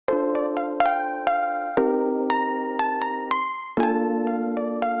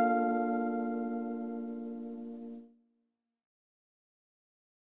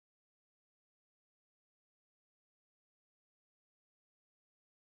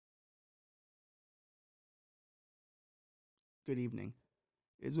Good evening.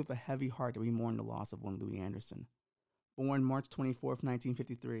 It is with a heavy heart that we mourn the loss of one Louis Anderson. Born March 24th,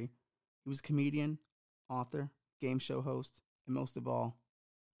 1953, he was a comedian, author, game show host, and most of all,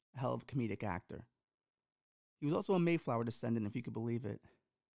 a hell of a comedic actor. He was also a Mayflower descendant, if you could believe it.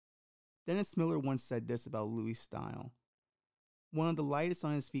 Dennis Miller once said this about Louis' style. One of the lightest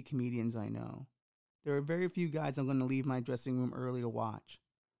on his feet comedians I know. There are very few guys I'm going to leave my dressing room early to watch.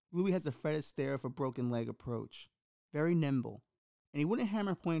 Louis has a fretted stare of a broken leg approach. Very nimble. And he wouldn't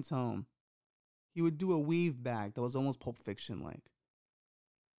hammer points home. He would do a weave back that was almost Pulp Fiction-like.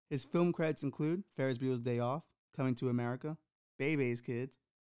 His film credits include Ferris Bueller's Day Off, Coming to America, Bebe's Kids,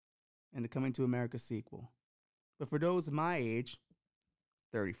 and the Coming to America sequel. But for those of my age,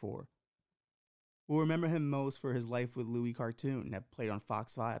 34, we'll remember him most for his Life with Louis cartoon that played on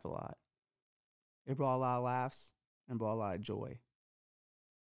Fox 5 a lot. It brought a lot of laughs and brought a lot of joy.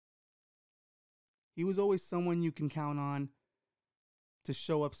 He was always someone you can count on to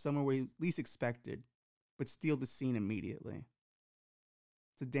show up somewhere where you least expected, but steal the scene immediately.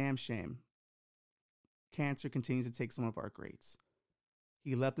 It's a damn shame. Cancer continues to take some of our greats.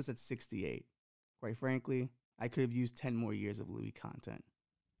 He left us at 68. Quite frankly, I could have used 10 more years of Louis content.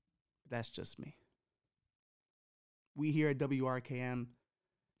 But that's just me. We here at WRKM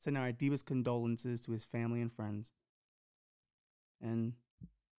send our deepest condolences to his family and friends. And,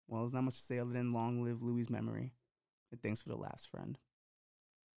 well, there's not much to say other than long live Louis' memory. And thanks for the laughs, friend.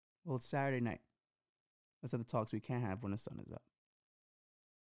 Well, it's Saturday night. Let's have the talks we can't have when the sun is up.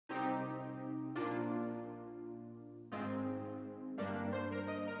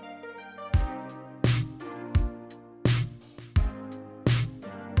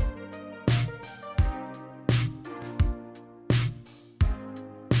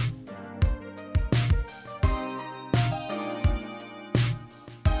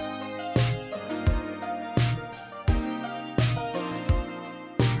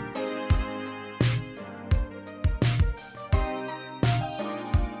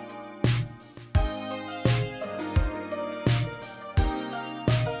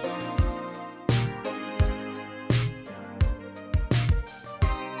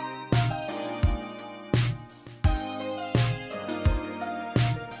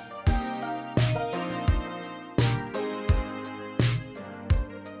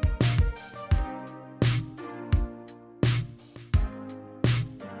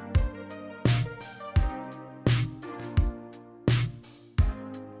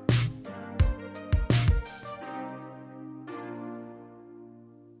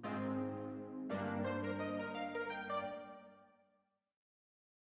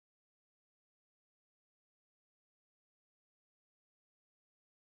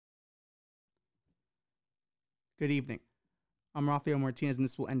 Good evening. I'm Rafael Martinez, and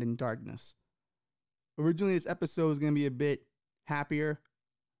this will end in darkness. Originally, this episode was going to be a bit happier,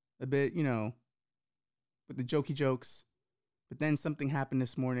 a bit, with the jokey jokes. But then something happened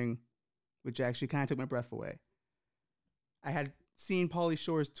this morning, which actually kind of took my breath away. I had seen Pauly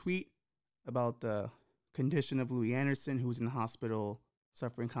Shore's tweet about the condition of Louis Anderson, who was in the hospital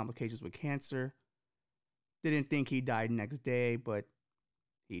suffering complications with cancer. Didn't think he died next day, but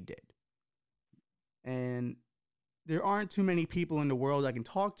he did. And there aren't too many people in the world I can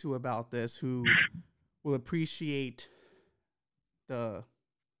talk to about this who will appreciate the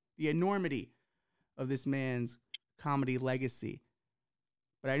enormity of this man's comedy legacy.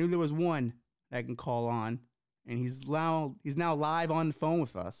 But I knew there was one that I can call on, and he's now live on the phone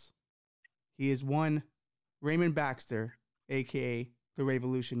with us. He is one Raymond Baxter, a.k.a. The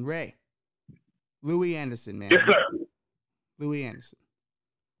Revolution Ray. Louis Anderson, man. Yes, sir. Louis Anderson.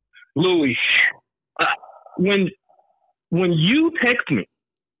 Louis, when you text me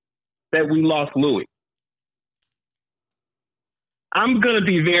that we lost Louis, I'm going to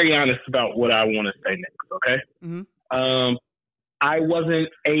be very honest about what I want to say next, okay? Mm-hmm. I wasn't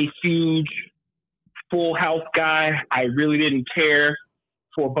a huge Full House guy. I really didn't care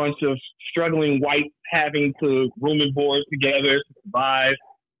for a bunch of struggling whites having to room and board together to survive.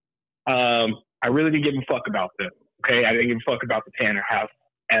 I really didn't give a fuck about this, okay? I didn't give a fuck about the Tanner house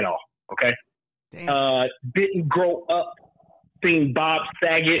at all, okay? Didn't grow up seeing Bob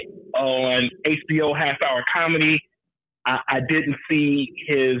Saget on HBO half-hour comedy. I didn't see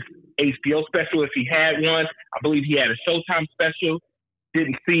his HBO special if he had one. I believe he had a Showtime special.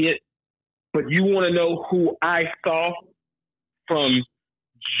 Didn't see it. But you want to know who I saw from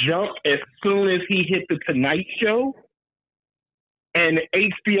jump as soon as he hit the Tonight Show and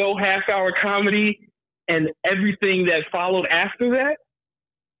HBO half-hour comedy and everything that followed after that?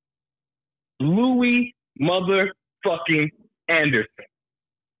 Louis motherfucking Anderson.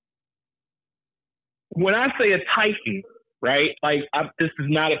 When I say a titan, right? Like, this is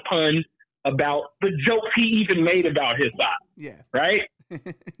not a pun about the jokes he even made about his eye, Yeah. right?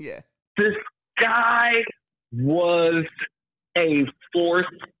 Yeah. This guy was a force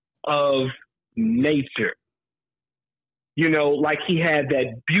of nature. You know, like he had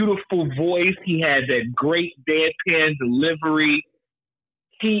that beautiful voice. He had that great deadpan delivery.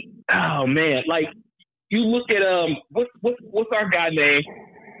 Oh man, like you look at what's our guy name?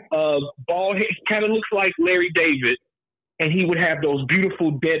 Bald head, kind of looks like Larry David, and he would have those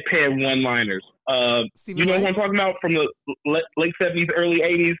beautiful deadpan one-liners. You know Wright? what I'm talking about from the late 70s, early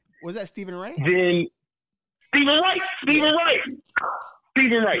 80s. Was that Stephen Wright? Then Stephen Wright.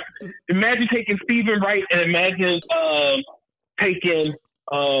 Imagine taking Stephen Wright and imagine taking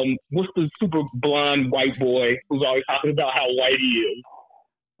what's the super blonde white boy who's always talking about how white he is.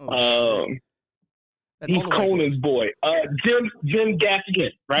 Oh, he's Conan's boy. Jim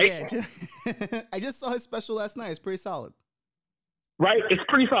Gaffigan, right? Yeah, I just saw his special last night. It's pretty solid. Right? It's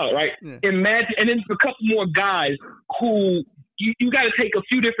pretty solid, right? Yeah. Imagine, and then there's a couple more guys who you got to take a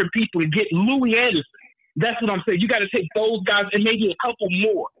few different people to get Louis Anderson. That's what I'm saying. You got to take those guys and maybe a couple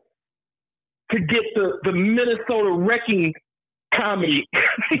more to get the Minnesota wrecking comedy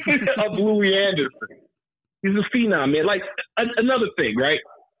of Louis Anderson. He's a phenom, man. Like, another thing, right?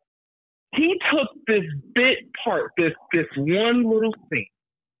 He took this this one little thing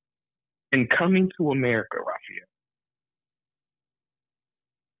in Coming to America, Raphael,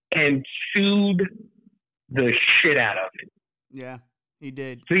 and chewed the shit out of it. Yeah, he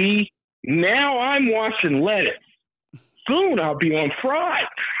did. See, now I'm washing lettuce. Soon I'll be on fries.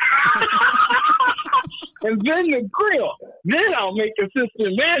 And then the grill. Then I'll make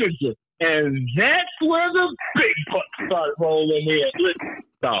assistant manager. And that's where the big bucks start rolling in. Listen,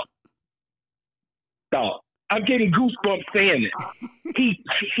 dog. I'm getting goosebumps saying it.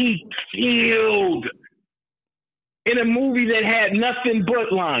 He killed in a movie that had nothing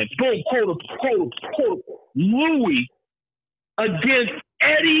but lines. Boom, quote. Louis against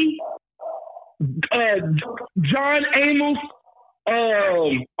Eddie, John Amos,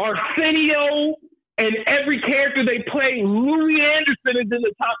 Arsenio, and every character they play. Louis Anderson is in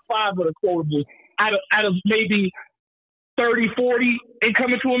the top 5 of the quotables out of maybe 30, 40 in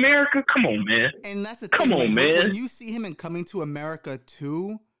Coming to America. Come on, man. And that's the thing. Come on, man. When you see him in Coming to America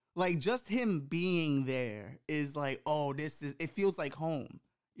 2, like, just him being there is like, oh, it feels like home.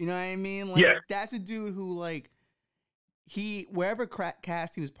 You know what I mean? Like, yeah. That's a dude who, like, wherever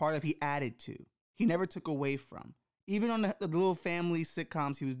cast he was part of, he added to. He never took away from. Even on the little family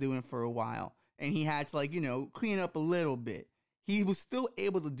sitcoms he was doing for a while, and he had to, like, clean up a little bit. He was still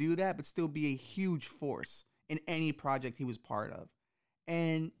able to do that, but still be a huge force in any project he was part of.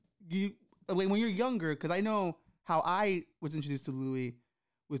 And when you're younger, because I know how I was introduced to Louis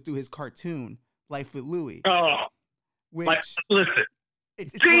was through his cartoon, Life with Louis. Oh, which, listen,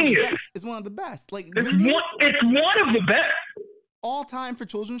 it's one of the best. It's one of the best. Like, it's one of the best. All time for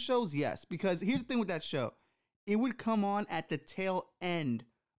children's shows, yes. Because here's the thing with that show. It would come on at the tail end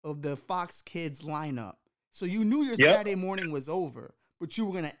of the Fox Kids lineup. So you knew your Saturday morning was over, but you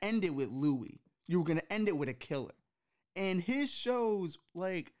were going to end it with Louis. You were going to end it with a killer. And his shows,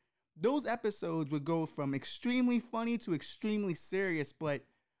 like, those episodes would go from extremely funny to extremely serious, but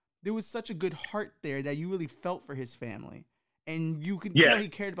there was such a good heart there that you really felt for his family. And you could tell he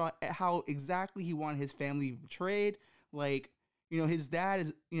cared about how exactly he wanted his family portrayed. Like, his dad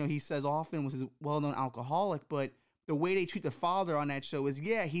is, he says often was his well-known alcoholic, but the way they treat the father on that show is,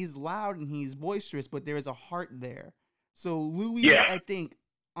 he's loud and he's boisterous, but there is a heart there. So Louis, I think,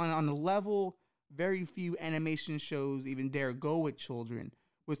 on the level very few animation shows even dare go with children,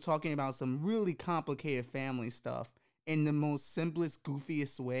 was talking about some really complicated family stuff in the most simplest,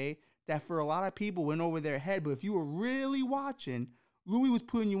 goofiest way that for a lot of people went over their head. But if you were really watching, Louis was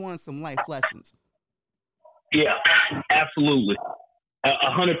putting you on some life lessons. Yeah, absolutely.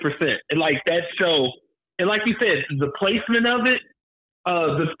 100%. And like that show, and like you said, the placement of it,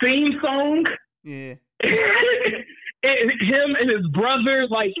 the theme song. Yeah. Him and his brother,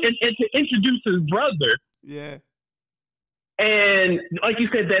 like, and to introduce his brother. Yeah. And like you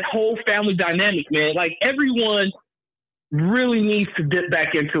said, that whole family dynamic, man, like everyone really needs to dip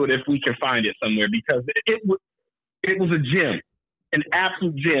back into it if we can find it somewhere, because it was a gem, an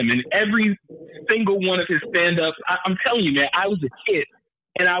absolute gem. And every single one of his stand-ups, I'm telling you, man, I was a kid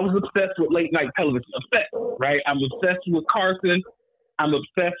and I was obsessed with late night television. Obsessed, right? I'm obsessed with Carson. I'm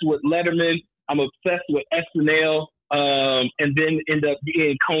obsessed with Letterman. I'm obsessed with SNL. And then end up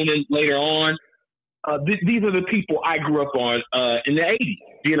being Conan later on. These are the people I grew up on in the 80s,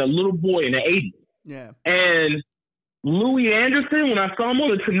 being a little boy in the 80s. Yeah. And Louis Anderson, when I saw him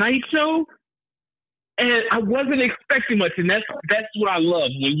on The Tonight Show, And I wasn't expecting much, and that's what I love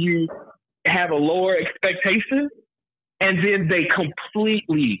when you have a lower expectation, and then they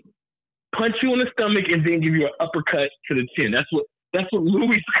completely punch you in the stomach and then give you an uppercut to the chin. That's what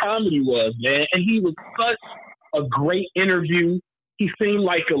Louis' comedy was, man. And he was such a great interview. He seemed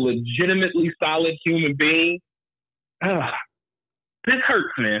like a legitimately solid human being. This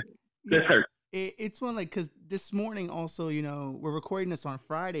hurts, man. This hurts. It's one like, because this morning also, you know, we're recording this on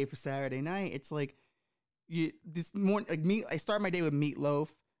Friday for Saturday night. It's like, this morning, like I start my day with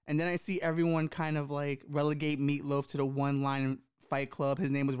Meatloaf, and then I see everyone kind of like relegate Meatloaf to the one line in Fight Club.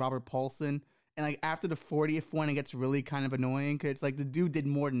 His name was Robert Paulson. And like after the 40th one, it gets really kind of annoying because it's like the dude did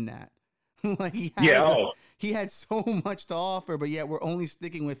more than that. Like he had so much to offer, but yet we're only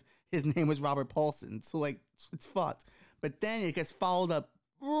sticking with his name was Robert Paulson. So like it's fucked. But then it gets followed up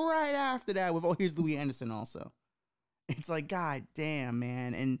right after that with, oh, here's Louis Anderson also. It's like, God damn,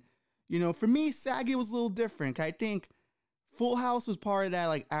 man. And, you know, for me, Saget was a little different. I think Full House was part of that,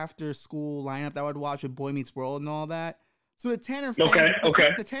 like, after school lineup that I would watch with Boy Meets World and all that. So the Tanner family,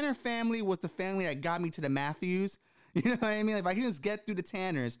 the Tanner family was the family that got me to the Matthews. You know what I mean? Like, if I can just get through the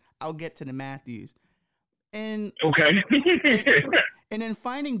Tanners, I'll get to the Matthews. And and then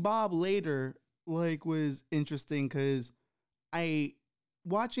finding Bob later, like, was interesting because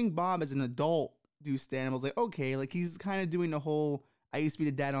watching Bob as an adult do stand-up, I was like, okay, like, he's kind of doing the whole I used to be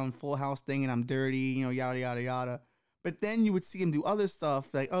the dad on Full House thing and I'm dirty, you know, yada, yada, yada. But then you would see him do other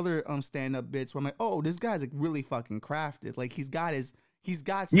stuff, like other stand-up bits where I'm like, oh, this guy's like really fucking crafted. Like he's got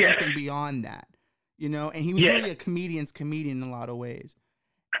something beyond that, you know? And he was really a comedian's comedian in a lot of ways.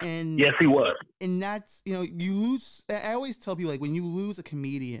 And yes, he was. And that's, you know, you lose, I always tell people, like, when you lose a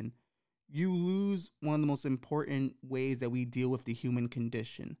comedian, you lose one of the most important ways that we deal with the human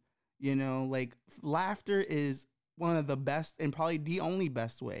condition. You know, like laughter is one of the best and probably the only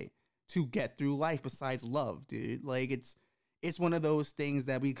best way to get through life besides love, dude. Like it's one of those things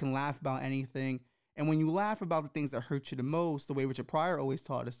that we can laugh about anything. And when you laugh about the things that hurt you the most, the way Richard Pryor always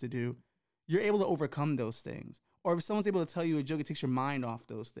taught us to do, you're able to overcome those things. Or if someone's able to tell you a joke, it takes your mind off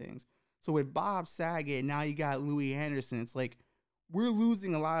those things. So with Bob Saget, now you got Louis Anderson. It's like we're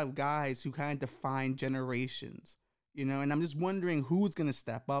losing a lot of guys who kind of define generations, you know, and I'm just wondering who's going to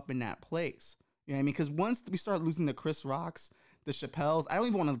step up in that place. You know what I mean? Because once we start losing the Chris Rocks, the Chappelles, I don't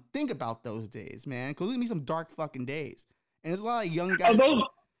even want to think about those days, man. Because there's going to be some dark fucking days. And there's a lot of young guys.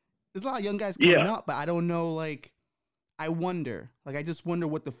 There's a lot of young guys coming up, but I don't know, like, I wonder. Like, I just wonder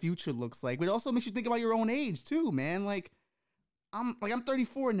what the future looks like. But it also makes you think about your own age, too, man. Like, I'm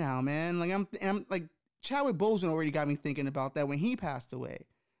 34 now, man. Like, I'm like, Chadwick Boseman already got me thinking about that when he passed away.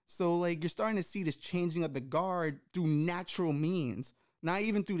 So, like, you're starting to see this changing of the guard through natural means, not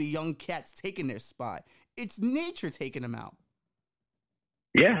even through the young cats taking their spot. It's nature taking them out.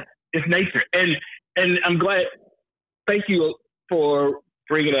 Yeah, it's nature. And I'm glad, thank you for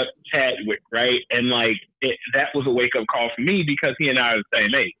bringing up Chadwick, right? And, like, that was a wake-up call for me because he and I are the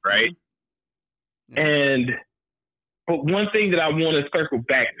same age, right? Mm-hmm. But one thing that I want to circle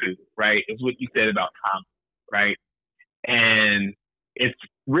back to, right, is what you said about Tom, right? And it's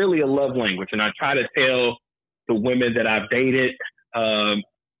really a love language. And I try to tell the women that I've dated,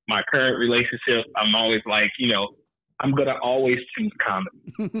 my current relationship, I'm always like, you know, I'm going to always choose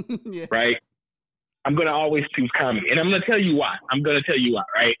comedy, right? I'm going to always choose comedy. And I'm going to tell you why.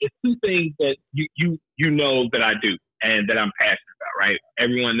 Right? It's two things that you know that I do and that I'm passionate about, right?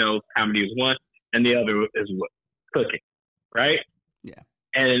 Everyone knows comedy is one, and the other is what? Cooking, right? Yeah.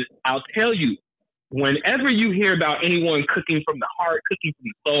 And I'll tell you, whenever you hear about anyone cooking from the heart, cooking from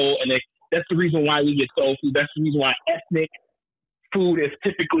the soul, and that's the reason why we get soul food. That's the reason why ethnic food is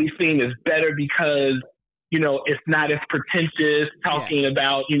typically seen as better because, you know, it's not as pretentious talking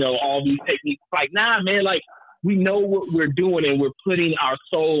about, you know, all these techniques. Like, nah, man, like, we know what we're doing and we're putting our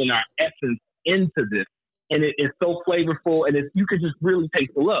soul and our essence into this. And it is so flavorful and you can just really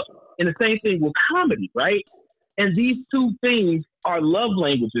taste the love. And the same thing with comedy, right? And these two things are love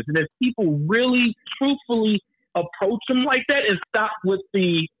languages. And if people really truthfully approach them like that and stop with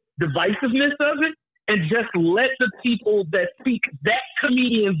the divisiveness of it and just let the people that speak that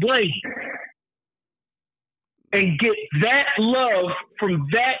comedian's language and get that love from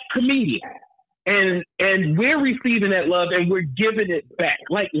that comedian. And we're receiving that love and we're giving it back.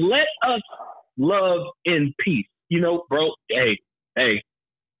 Like, let us love in peace. You know, bro, hey,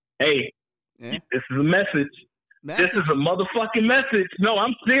 this is a message. This is a motherfucking message. No,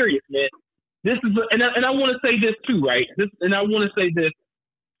 I'm serious, man. This is, and I want to say this too, right? I want to say this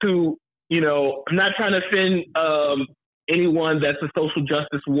to, you know, I'm not trying to offend anyone that's a social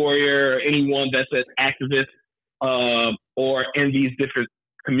justice warrior or anyone that's an activist or in these different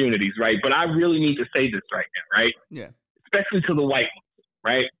communities, right? But I really need to say this right now, right? Yeah. Especially to the white ones,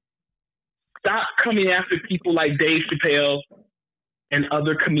 right? Stop coming after people like Dave Chappelle and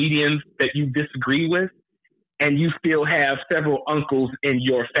other comedians that you disagree with, and you still have several uncles in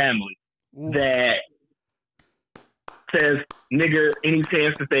your family that says nigger any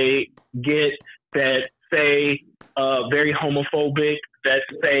chance that they get, that say very homophobic, that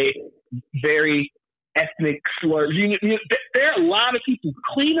say very ethnic slurs. There are a lot of people.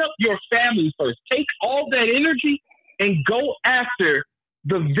 Clean up your family first. Take all that energy and go after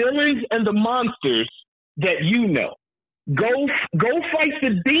the villains and the monsters that you know. Go fight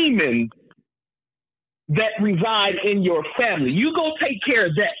the demons that reside in your family. You go take care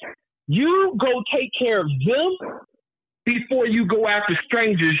of that. You go take care of them before you go after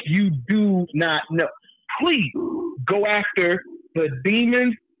strangers you do not know. Please go after the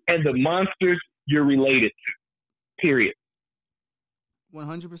demons and the monsters you're related to. Period.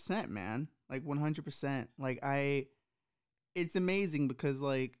 100%, man. Like 100%. Like it's amazing because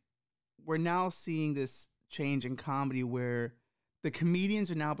like we're now seeing this change in comedy where the comedians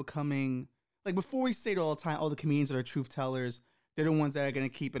are now becoming like, before we say it all the time, all the comedians that are truth tellers, they're the ones that are going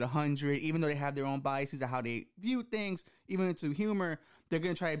to keep it 100, even though they have their own biases of how they view things, even into humor, they're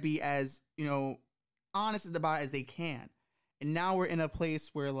going to try to be as, honest about it as they can. And now we're in a place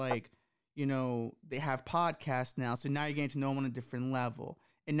where like, they have podcasts now. So now you're getting to know them on a different level.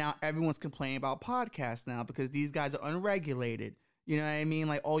 And now everyone's complaining about podcasts now because these guys are unregulated. You know what I mean?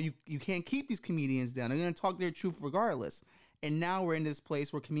 Like, you can't keep these comedians down. They're going to talk their truth regardless. And now we're in this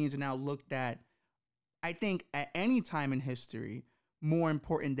place where comedians are now looked at, I think, at any time in history, more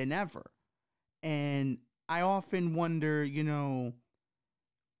important than ever. And I often wonder, when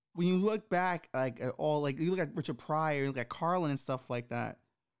you look back, like, at all, like, you look at Richard Pryor, you look at Carlin and stuff like that,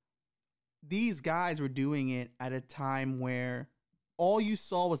 these guys were doing it at a time where all you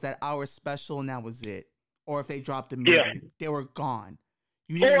saw was that hour special and that was it. Or if they dropped a movie, they were gone.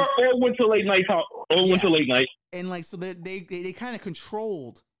 Or went to late night talk. Went to late night. And like, so they kind of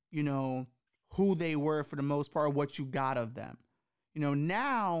controlled, who they were for the most part, what you got of them.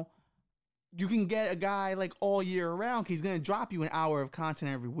 Now you can get a guy like all year round. He's going to drop you an hour of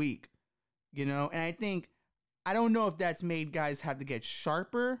content every week, and I don't know if that's made guys have to get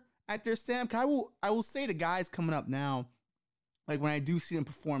sharper at their stand. I will say to guys coming up now, like when I do see them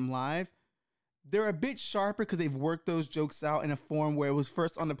perform live, they're a bit sharper because they've worked those jokes out in a form where it was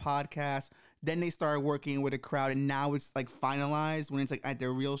first on the podcast, then they started working with a crowd, and now it's like finalized when it's like at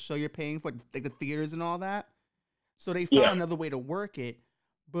their real show you're paying for, like the theaters and all that. So they found another way to work it.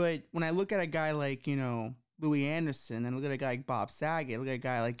 But when I look at a guy like, Louis Anderson, and look at a guy like Bob Saget, look at a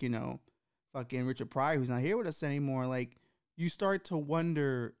guy like, fucking Richard Pryor, who's not here with us anymore, like, you start to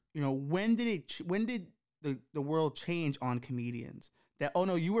wonder, when did the world change on comedians? That, oh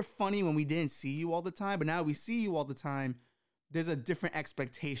no, you were funny when we didn't see you all the time, but now we see you all the time. There's a different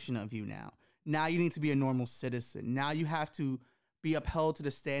expectation of you now. Now you need to be a normal citizen. Now you have to be upheld to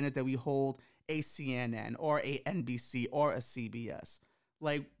the standards that we hold a CNN or a NBC or a CBS.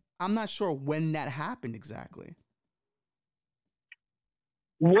 Like, I'm not sure when that happened exactly.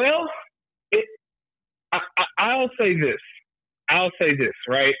 Well, I'll say this,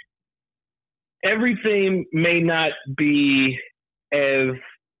 right? Everything may not be as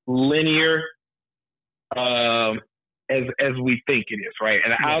linear as we think it is, right?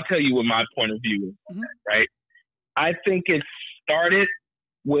 And I'll tell you what my point of view is on that, right? I think it started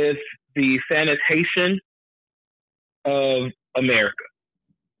with the sanitation of America,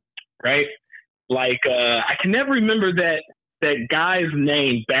 right? Like, I can never remember that guy's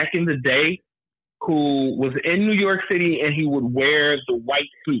name back in the day who was in New York City and he would wear the white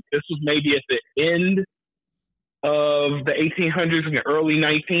suit. This was maybe at the end of the 1800s and the early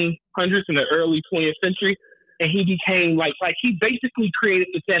 1900s and the early 20th century. And he became like he basically created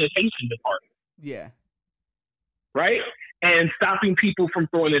the sanitation department. Yeah. Right? And stopping people from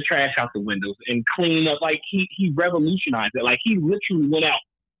throwing their trash out the windows and cleaning up. Like he revolutionized it. Like he literally went out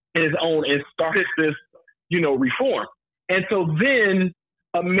on his own and started this, reform. And so then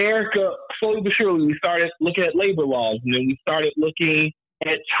America, slowly but surely, we started looking at labor laws, and then we started looking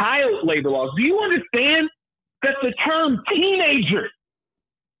at child labor laws. Do you understand that the term teenager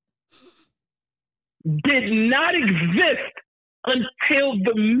did not exist until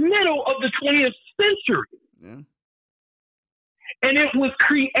the middle of the 20th century? Yeah. And it was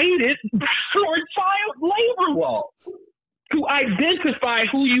created for child labor law to identify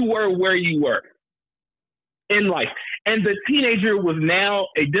who you were, where you were in life. And the teenager was now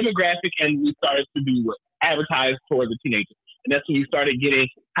a demographic, and we started to do advertise for the teenager. And that's when you started getting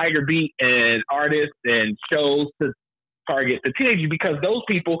Tiger Beat and artists and shows to target the teenagers because those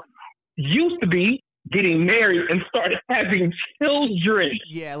people used to be getting married and started having children.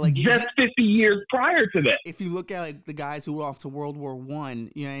 Yeah, like just 50 years prior to that. If you look at like the guys who were off to World War I,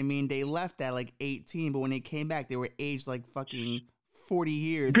 you know what I mean? They left at like 18, but when they came back, they were aged like fucking 40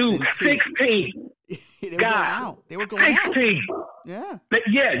 years. Dude, 16. They were going out. They were going 16. out. Yeah. But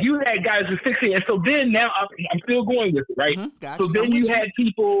yeah, you had guys with 16. And so then now I'm still going with it, right? Mm-hmm. Gotcha. So then you had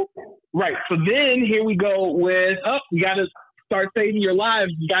people, right. So then here we go with, you got to start saving your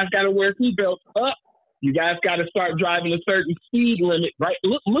lives. You guys got to wear seatbelts. You guys got to start driving a certain speed limit, right?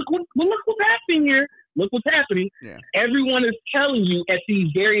 Look what's happening here. Look what's happening. Yeah. Everyone is telling you at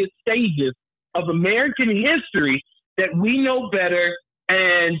these various stages of American history that we know better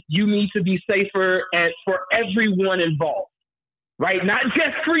and you need to be safer and for everyone involved, right? Not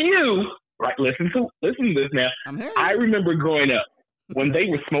just for you, right? Listen to this now. I remember growing up when they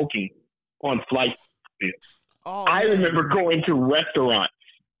were smoking on flights. I remember going to restaurants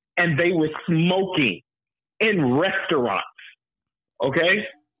and they were smoking in restaurants. Okay?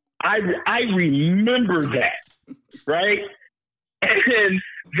 I remember that, right? And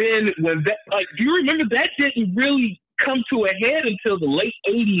then when that, like, do you remember that didn't really come to a head until the late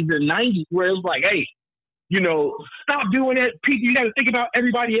 80s and 90s where it was like, hey, stop doing it. People, you got to think about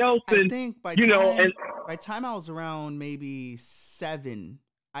everybody else. And, I think by time I was around maybe 7,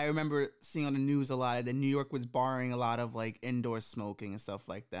 I remember seeing on the news a lot that New York was barring a lot of like indoor smoking and stuff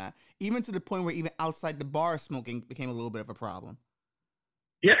like that. Even to the point where even outside the bar smoking became a little bit of a problem.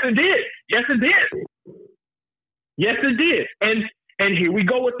 Yes, it did. Yes, it did. Yes, it did. And here we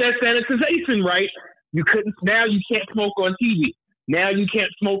go with that sanitization, right? Now you can't smoke on TV. Now you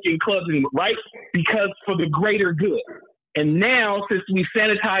can't smoke in clubs anymore, right? Because for the greater good. And now, since we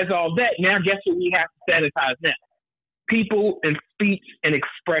sanitize all that, now guess what we have to sanitize now? People and speech and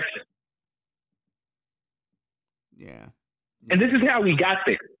expression. Yeah. And this is how we got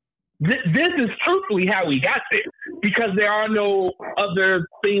there. This is truthfully how we got there because there are no other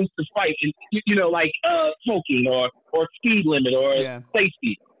things to fight, like smoking or speed limit or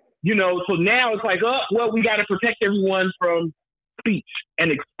safety. So now it's like, we got to protect everyone from speech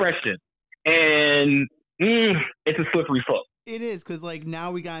and expression. And it's a slippery slope. It is because like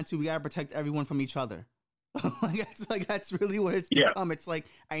now we got to protect everyone from each other. That's really what it's become. Yeah. It's like,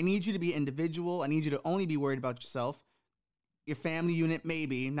 I need you to be an individual. I need you to only be worried about yourself. Your family unit,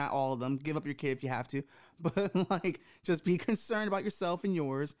 maybe, not all of them. Give up your kid if you have to. But like, just be concerned about yourself and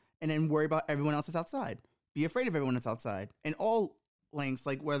yours and then worry about everyone else that's outside. Be afraid of everyone that's outside. And all lengths,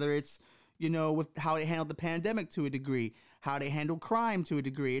 like whether it's, with how they handled the pandemic to a degree, how they handle crime to a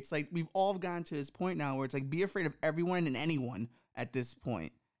degree. It's like, we've all gotten to this point now where it's like, be afraid of everyone and anyone at this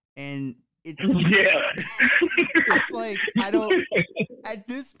point. And it's like, at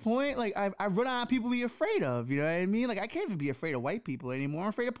this point, like I've run out of people to be afraid of, you know what I mean? Like I can't even be afraid of white people anymore. I'm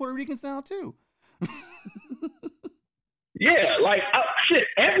afraid of Puerto Ricans now too. Yeah, like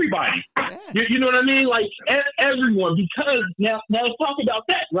everybody. Yeah. You know what I mean? Like everyone, because now let's talk about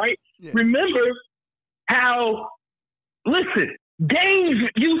that, right? Yeah. Remember how, gangs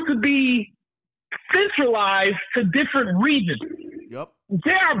used to be centralized to different regions. Yep.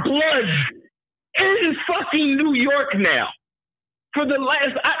 There are bloods in fucking New York now. For the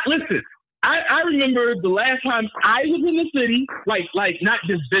last, I remember the last time I was in the city, like not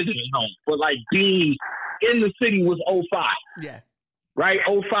just visiting home, but like being in the city was 05. Yeah. Right?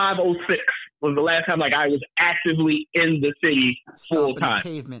 05, 06 was the last time like I was actively in the city full time. The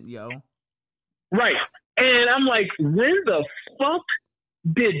pavement, yo. Right. And I'm like, when the fuck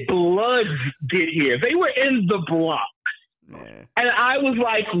did Bloods get here? They were in the Bronx. Yeah. And I was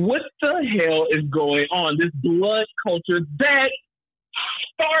like, what the hell is going on? This blood culture that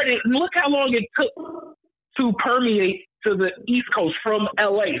started, look how long it took to permeate to the East Coast from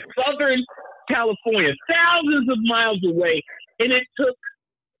LA, Southern California, thousands of miles away. And it took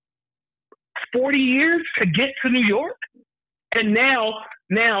 40 years to get to New York. And now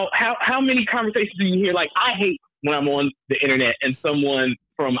how many conversations do you hear? Like, I hate when I'm on the internet and someone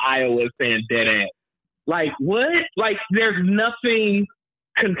from Iowa is saying dead ass. Like, what? Like, there's nothing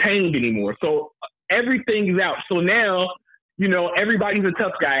contained anymore. So everything is out. So now, everybody's a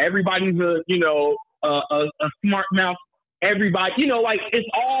tough guy. Everybody's a smart mouth. Everybody, like, it's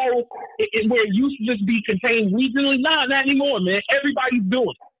all where it used to just be contained regionally. Nah, not anymore, man. Everybody's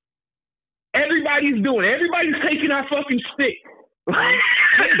doing it. Everybody's taking our fucking stick. Like,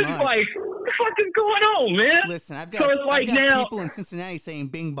 what the fuck is going on, man? Listen, I've got people in Cincinnati saying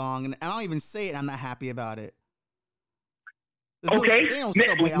bing bong, and I don't even say it. I'm not happy about it. There's no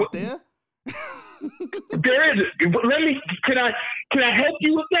Subway out there. There is. Can I help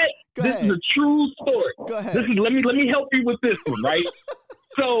you with that? Go this ahead. is a true story. Go ahead. Let me help you with this one, right?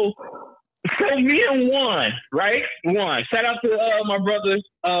 So me and Juan, right? Juan, shout out to my brother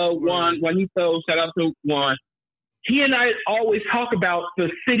Juanito. Shout out to Juan. He and I always talk about the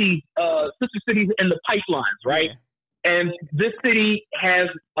city, sister cities and the pipelines, right? Yeah. And this city has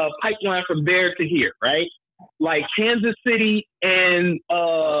a pipeline from there to here, right? Like Kansas City and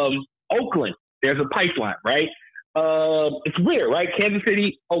Oakland, there's a pipeline, right? It's weird, right? Kansas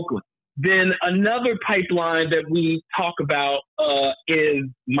City, Oakland. Then another pipeline that we talk about is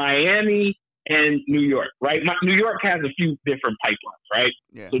Miami and New York, right? New York has a few different pipelines, right?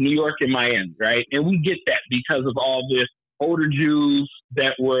 Yeah. So New York and Miami, right? And we get that because of all this older Jews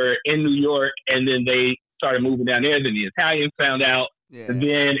that were in New York, and then they started moving down there. Then the Italians found out, and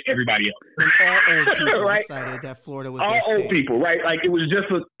then everybody else. And all old people right? decided that Florida was all their old state. people, right? Like it was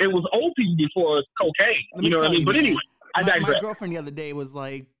old people before cocaine. Let me You know what I tell mean? you, But man, anyway, I my digress. girlfriend the other day was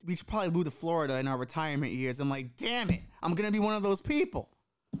like, we should probably move to Florida in our retirement years. I'm like, damn it, I'm gonna be one of those people.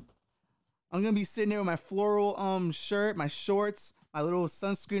 I'm gonna be sitting there with my floral shirt, my shorts, my little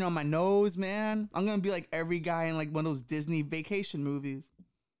sunscreen on my nose, man. I'm gonna be like every guy in like one of those Disney vacation movies.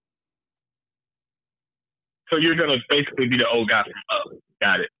 So you're gonna basically be the old guy from Up.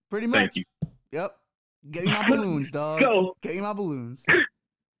 Got it. Pretty much. Thank you. Yep. Get me my balloons, dog. So Get me my balloons.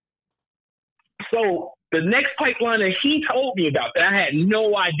 So the next pipeline that he told me about that I had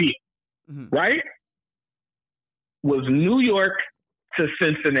no idea, right, was New York to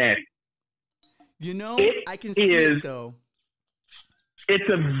Cincinnati. You know, I can see it though. It's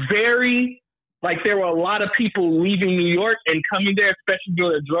a very, like there were a lot of people leaving New York and coming there, especially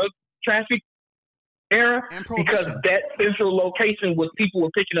during the drug traffic era, because that central location was people were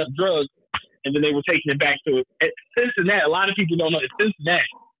picking up drugs and then they were taking it back to Cincinnati. A lot of people don't know it's Cincinnati.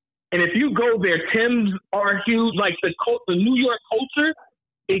 And if you go there, Timbs are huge. Like the New York culture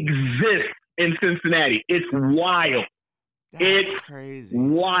exists in Cincinnati. It's wild. That's crazy.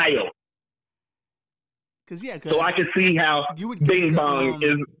 Wild. So I can see how Bing Bong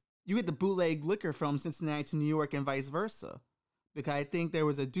is. You get the bootleg liquor from Cincinnati to New York and vice versa. Because I think there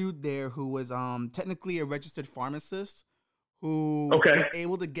was a dude there who was technically a registered pharmacist who was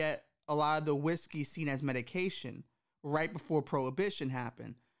able to get a lot of the whiskey seen as medication right before Prohibition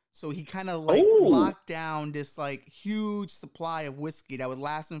happened. So he kind of like locked down this like huge supply of whiskey that would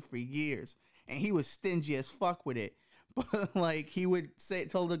last him for years. And he was stingy as fuck with it. But like he would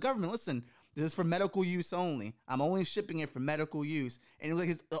tell the government, listen, this is for medical use only. I'm only shipping it for medical use. And it was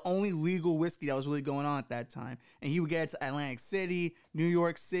like the only legal whiskey that was really going on at that time. And he would get it to Atlantic City, New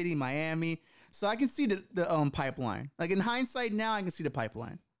York City, Miami. So I can see the pipeline. Like in hindsight now, I can see the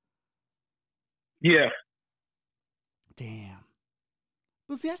pipeline. Yeah. Damn.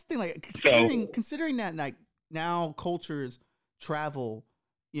 But see, that's the thing. Like considering that like now cultures travel,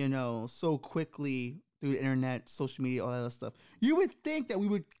 you know, so quickly through the internet, social media, all that other stuff, you would think that we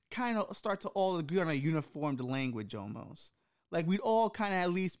would kind of start to all agree on a uniformed language almost. Like we'd all kind of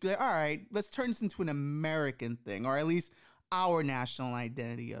at least be like, all right, let's turn this into an American thing, or at least our national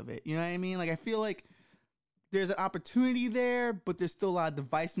identity of it. You know what I mean? Like I feel like there's an opportunity there, but there's still a lot of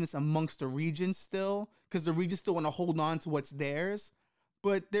divisiveness amongst the regions still, because the regions still want to hold on to what's theirs.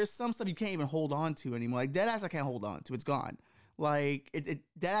 But there's some stuff you can't even hold on to anymore. Like Deadass I can't hold on to. It's gone. Like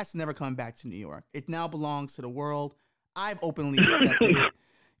Deadass never coming back to New York. It now belongs to the world. I've openly accepted it.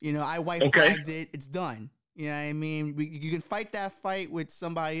 You know, I white flagged it. It's done. You know what I mean? You can fight that fight with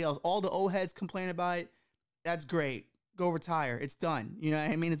somebody else. All the old heads complain about it. That's great. Go retire. It's done. You know what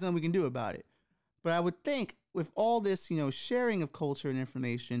I mean? There's nothing we can do about it. But I would think with all this, you know, sharing of culture and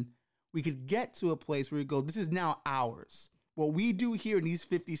information, we could get to a place where we go, this is now ours. What we do here in these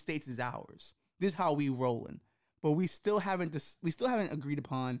 50 states is ours. This is how we rolling. But we still haven't agreed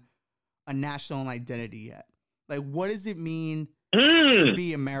upon a national identity yet. Like, what does it mean to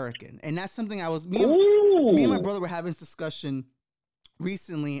be American? And that's something me and my brother were having this discussion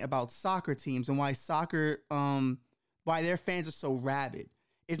recently about soccer teams and why why their fans are so rabid.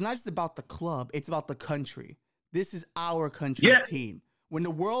 It's not just about the club, it's about the country. This is our country's team. When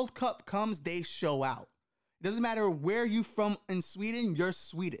the World Cup comes, they show out. It doesn't matter where you're from in Sweden, you're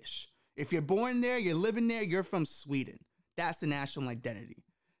Swedish. If you're born there, you're living there, you're from Sweden. That's the national identity.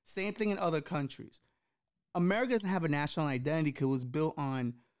 Same thing in other countries. America doesn't have a national identity because it was built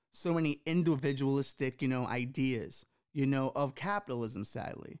on so many individualistic, you know, ideas, you know, of capitalism,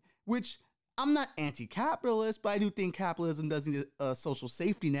 sadly. Which, I'm not anti-capitalist, but I do think capitalism does need a social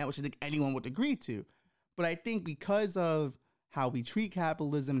safety net, which I think anyone would agree to. But I think because of how we treat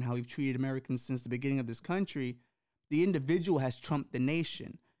capitalism and how we've treated Americans since the beginning of this country, the individual has trumped the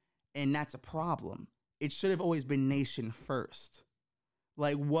nation. And that's a problem. It should have always been nation first.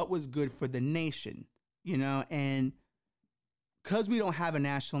 like what was good for the nation, you know? And because we don't have a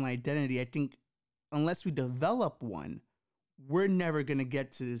national identity, I think unless we develop one, we're never going to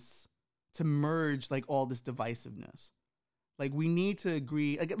get to this, to merge like all this divisiveness. Like we need to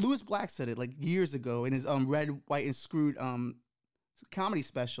agree. Like Lewis Black said it like years ago in his Red, White, and Screwed comedy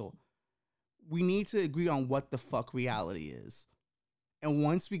special. We need to agree on what the fuck reality is. And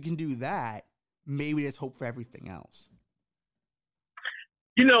once we can do that, maybe there's hope for everything else.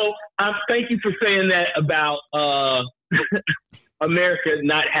 You know, thank you for saying that about America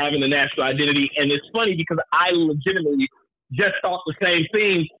not having a national identity. And it's funny because I legitimately just thought the same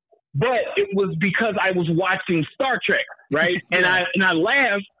thing, but it was because I was watching Star Trek, right? Yeah. And I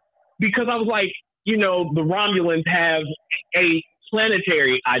laughed because I was like, you know, the Romulans have a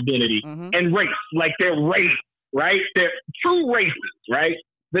planetary identity and race, like they're race, right? They're true races, right?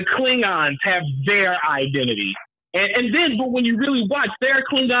 The Klingons have their identity. And then, but when you really watch, they're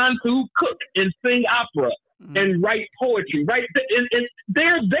Klingons who cook and sing opera and write poetry, right? And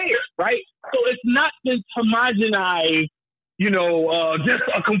they're there, right? So it's not this homogenized, you know, just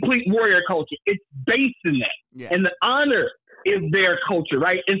a complete warrior culture. It's based in that. Yeah. And the honor is their culture,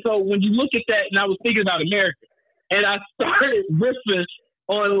 right? And so when you look at that, and I was thinking about America, and I started riffing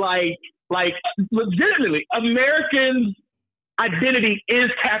on like legitimately, Americans' identity is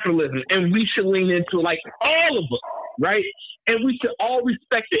capitalism, and we should lean into like all of us, right? And we should all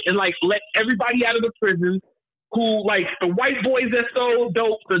respect it and like let everybody out of the prison who like the white boys that so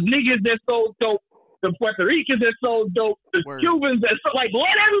dope, the niggas that so dope, the Puerto Ricans that so dope, the Cubans that so like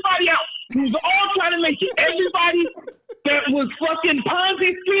let everybody out who's all trying to make it. Everybody that was fucking Ponzi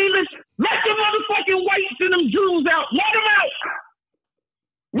scheming, let the motherfucking whites and them Jews out. Let them out.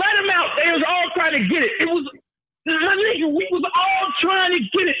 Let them out. They was all trying to get it. It was, my nigga, we was all trying to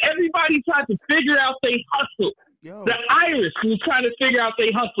get it. Everybody tried to figure out they hustle. Yo. The Irish was trying to figure out they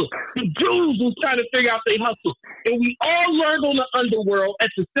hustle. The Jews was trying to figure out they hustle. And we all learned on the underworld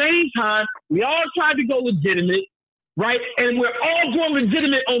at the same time. We all tried to go legitimate, right? And we're all going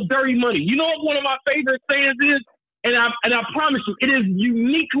legitimate on dirty money. You know what one of my favorite sayings is? And I promise you, it is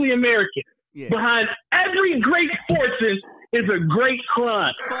uniquely American. Yeah. Behind every great fortune is a great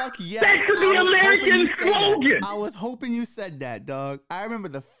crime. Fuck yes. That's the American slogan. I was hoping you said that, dog. I remember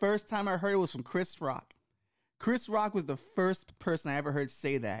the first time I heard it was from Chris Rock. Chris Rock was the first person I ever heard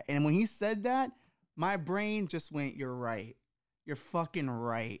say that. And when he said that, my brain just went, you're right. You're fucking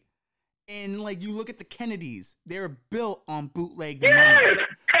right. And like you look at the Kennedys, they're built on bootleg money.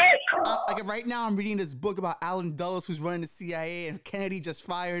 Like right now I'm reading this book about Allen Dulles, who's running the CIA, and Kennedy just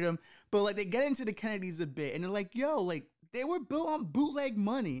fired him. But like they get into the Kennedys a bit and they're like, yo, like they were built on bootleg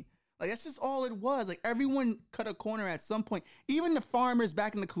money. Like that's just all it was. Like everyone cut a corner at some point. Even the farmers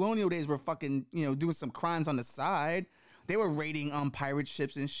back in the colonial days were fucking, you know, doing some crimes on the side. They were raiding pirate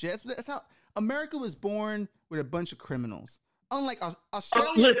ships and shit. That's how America was born, with a bunch of criminals. Unlike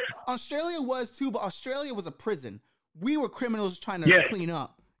Australia, Australia was too, but Australia was a prison. We were criminals trying to clean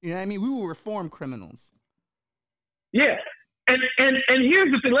up. You know what I mean? We were reform criminals. Yeah. And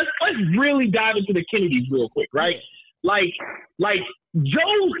here's the thing. Let's really dive into the Kennedys real quick, right? Yeah. Like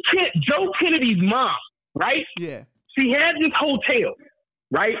Joe Kennedy's mom, right? Yeah. She had this hotel,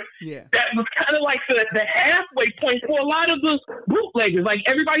 right? Yeah. That was kind of like the halfway point for a lot of the bootleggers. Like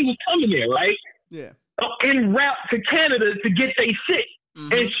everybody was coming there, right? Yeah. En route to Canada to get their shit.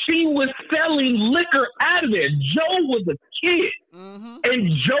 Mm-hmm. And she was selling liquor out of there. Joe was a kid. Mm-hmm. And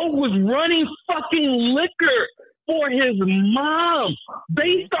Joe was running fucking liquor for his mom.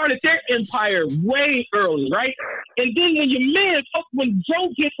 They started their empire way early, right? And then when Joe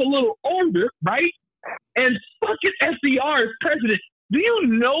gets a little older, right? And fucking FDR is president, do you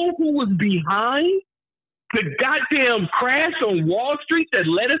know who was behind the goddamn crash on Wall Street that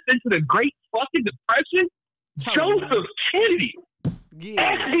led us into the Great fucking Depression? Joseph Kennedy.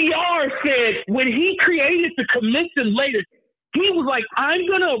 Yeah. FDR said when he created the commission later, he was like, I'm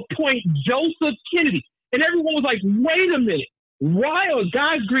going to appoint Joseph Kennedy. And everyone was like, wait a minute. Why on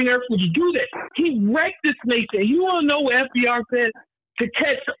God's green earth would you do that? He wrecked this nation. You want to know what FDR said? To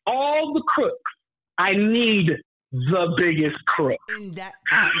catch all the crooks, I need the biggest crook. And that,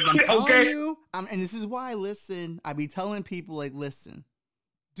 I'm telling you, and this is why, listen, I be telling people, like, listen,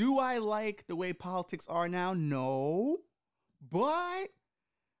 do I like the way politics are now? No. But,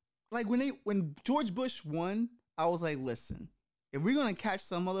 like, when George Bush won, I was like, listen, if we're going to catch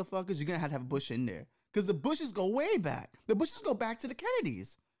some motherfuckers, you're going to have Bush in there. Because the Bushes go way back. The Bushes go back to the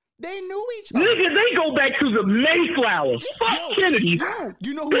Kennedys. They knew each other. Nigga, they go back to the Mayflower. Fuck Kennedy. Yo,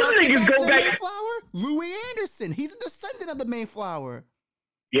 you know who else go back to the Mayflower? Louis Anderson. He's a descendant of the Mayflower.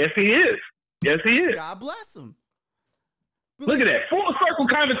 Yes, he is. Yes, he is. God bless him. Look at that. Full circle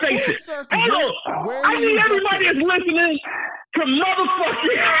conversation. Full circle. Where I need everybody that's listening to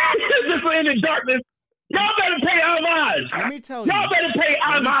motherfucking This Will End in Darkness. Y'all better pay homage. Let me tell you. Y'all better pay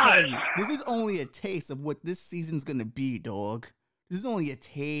homage. This is only a taste of what this season's going to be, dog. This is only a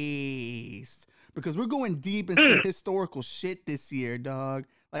taste. Because we're going deep in some historical shit this year, dog.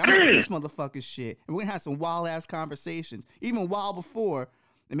 Like, I'm going to teach motherfuckers shit. And we're going to have some wild-ass conversations. Even wild before.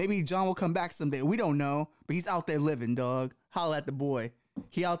 And maybe John will come back someday. We don't know. But he's out there living, dog. Holla at the boy.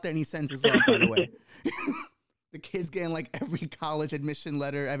 He out there and he sends his love, by the way. The kid's getting like every college admission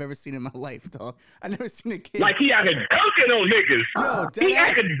letter I've ever seen in my life, dog. I've never seen a kid. Like he out here dunking on niggas. Yo, he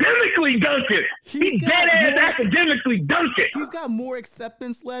academically dunking. He dead ass academically dunking. He's got more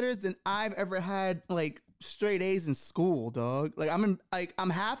acceptance letters than I've ever had, like, straight A's in school, dog. Like I'm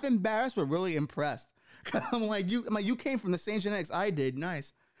half embarrassed but really impressed. I'm like, you came from the same genetics I did.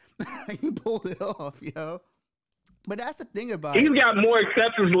 Nice. You pulled it off, yo. But that's the thing about He's got more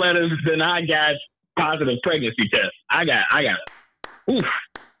acceptance letters than I got positive pregnancy tests. I got it.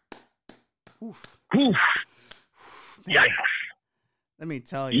 Oof. Yikes. Let me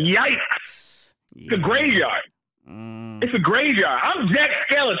tell you. Yikes. It's a graveyard. It's a graveyard. I'm Jack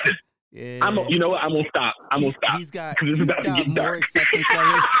Skeleton. Yeah. You know what? I'm gonna stop. He's got more acceptance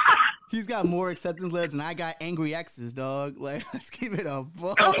letters. He's got more acceptance letters than I got angry exes, dog. Like, let's keep it a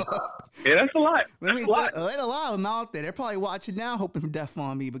buck. Yeah, that's a lot. There's a lot of them out there. They're probably watching now, hoping for death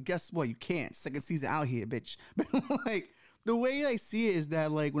on me. But guess what? You can't. Second season out here, bitch. But like, the way I see it is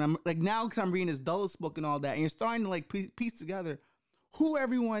that, like, when I'm like now, because I'm reading this Dulles book and all that, and you're starting to like piece together who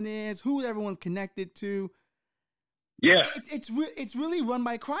everyone is, who everyone's connected to. Yeah, it's really run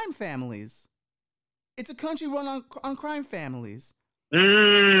by crime families. It's a country run on crime families.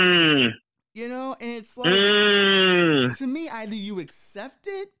 You know, and it's like, to me, either you accept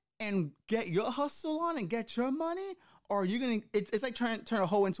it and get your hustle on and get your money, or you're gonna. It's like trying to turn a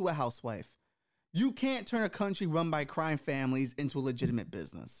hoe into a housewife. You can't turn a country run by crime families into a legitimate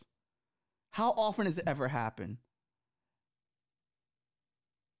business. How often does it ever happen?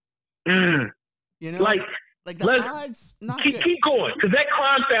 You know, like the odds. Keep going, because that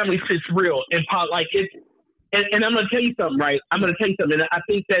crime family shit's real and like it's. And I'm gonna tell you something, right? I'm gonna tell you something. And I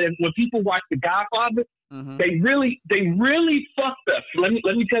think that when people watch The Godfather, they really fucked us. Let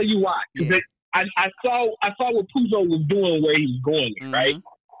me tell you why. Because I saw what Puzo was doing, where he was going, right?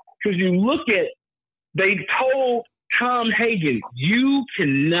 Because you look at, they told Tom Hagen, you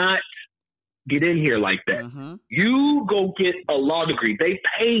cannot get in here like that. You go get a law degree. They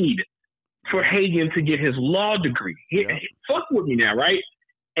paid for Hagen to get his law degree. Fuck with me now, right?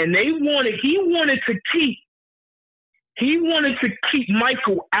 And he wanted to keep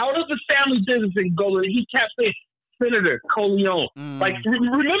Michael out of the family business and he kept saying, Senator Corleone. Like,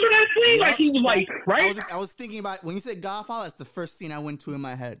 remember that scene? Yep. Like, he was like, right? I was thinking about, when you said Godfather, that's the first scene I went to in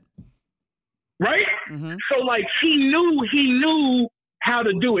my head. Right? So, like, he knew how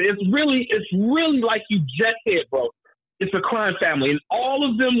to do it. It's really like you just said, bro. It's a crime family. And all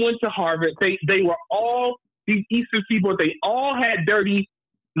of them went to Harvard. They were all, these Eastern people, they all had dirty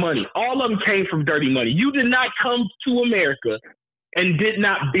money. All of them came from dirty money. You did not come to America and did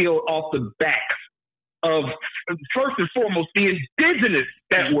not build off the backs of, first and foremost, the indigenous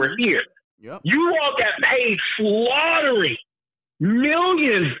that were here. Yep. You all got paid slaughtering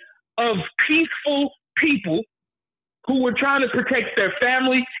millions of peaceful people who were trying to protect their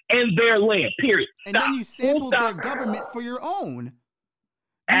family and their land, period. And then you sampled their government for your own.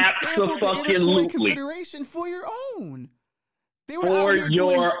 You sampled the Iroquois Confederation for your own. They were They were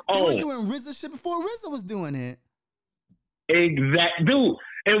doing RZA shit before RZA was doing it. Exact, dude.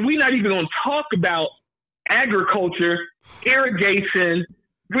 And we're not even going to talk about agriculture, irrigation.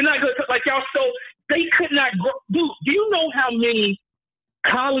 We're not going to, like, y'all, so they could not grow. Dude, do you know how many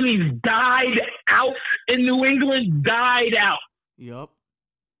colonies died out in New England? Died out. Yep.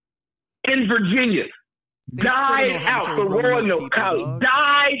 In Virginia. Died out. The Roanoke Colony.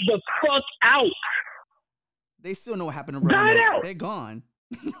 Died the fuck out. They still know what happened to Roanoke. They're gone.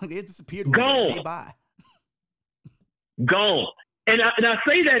 They disappeared. Gone. They bye. Gone. And I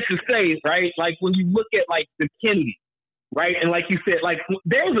say that to say, right, like when you look at like the Kennedy, right, and like you said, like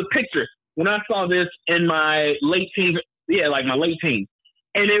there was a picture when I saw this in my late teens, my late teens,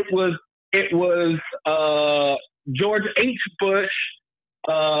 and it was George H. Bush,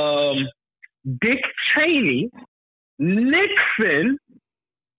 Dick Cheney, Nixon,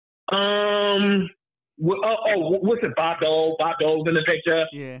 what's it? Bob Dole was in the picture.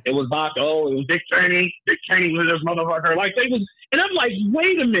 Yeah. It was Bob Dole. It was Dick Cheney. Dick Cheney was this motherfucker. Like they was, and I'm like,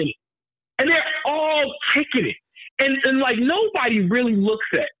 wait a minute. And they're all kicking it. And like nobody really looks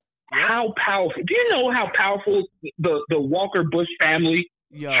at how powerful. Do you know how powerful the Walker Bush family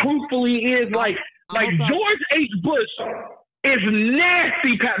truthfully is? Like George H. Bush is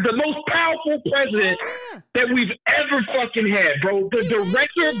nasty. The most powerful president that we've ever fucking had, bro. The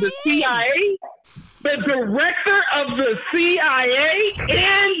director of the CIA. The director of the CIA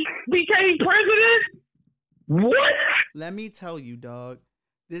and became president? What? Let me tell you, dog.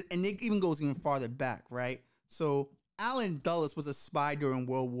 And it even goes even farther back, right? So Allen Dulles was a spy during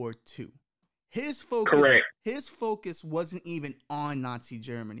World War II. His focus wasn't even on Nazi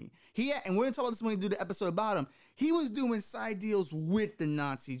Germany. And we're gonna talk about this when we do the episode about him. He was doing side deals with the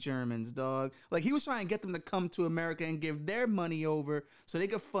Nazi Germans, dog. Like, he was trying to get them to come to America and give their money over so they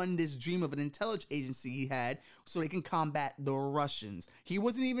could fund this dream of an intelligence agency he had so they can combat the Russians. He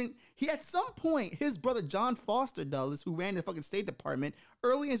at some point, his brother John Foster Dulles, who ran the fucking State Department,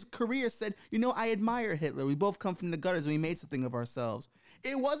 early in his career said, I admire Hitler. We both come from the gutters and we made something of ourselves.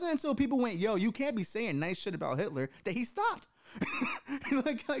 It wasn't until people went, yo, you can't be saying nice shit about Hitler, that he stopped.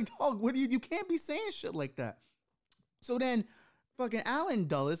 like, dog, what you can't be saying shit like that. So then fucking Allen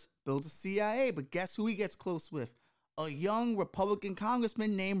Dulles builds a CIA, but guess who he gets close with? A young Republican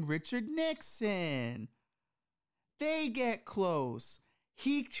congressman named Richard Nixon. They get close.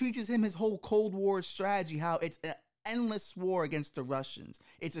 He teaches him his whole Cold War strategy, how it's an endless war against the Russians.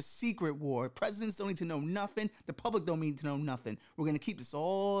 It's a secret war. Presidents don't need to know nothing. The public don't need to know nothing. We're going to keep this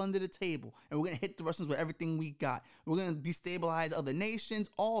all under the table, and we're going to hit the Russians with everything we got. We're going to destabilize other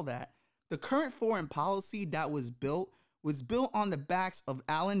nations, all that. The current foreign policy that was built on the backs of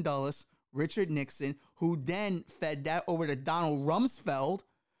Allen Dulles, Richard Nixon, who then fed that over to Donald Rumsfeld,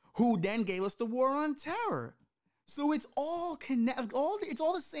 who then gave us the war on terror. So it's all connected. It's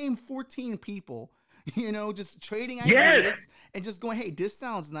all the same 14 people, just trading ideas and just going, hey, this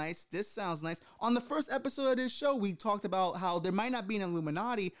sounds nice. This sounds nice. On the first episode of this show, we talked about how there might not be an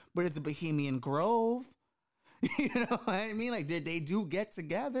Illuminati, but it's a Bohemian Grove. You know what I mean? Like, they do get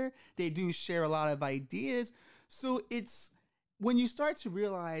together. They do share a lot of ideas. So it's when you start to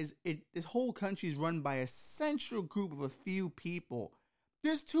realize this whole country is run by a central group of a few people.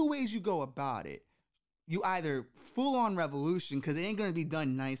 There's two ways you go about it. You either full-on revolution, because it ain't going to be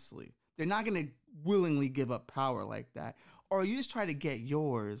done nicely. They're not going to willingly give up power like that. Or you just try to get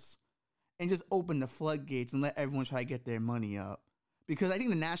yours and just open the floodgates and let everyone try to get their money up. Because I think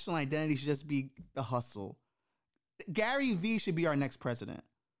the national identity should just be the hustle. Gary Vee should be our next president.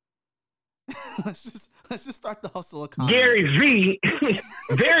 let's just start the hustle economy. Gary Vee,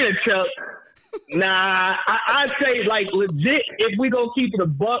 very tough. Nah, I'd say, like, legit, if we gonna keep it a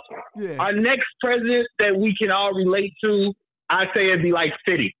buck, our next president that we can all relate to, I'd say it'd be like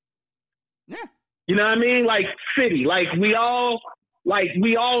Fitty. Yeah. You know what I mean? Like Fitty. Like we all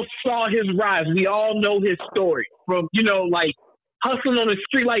saw his rise. We all know his story from, like hustling on the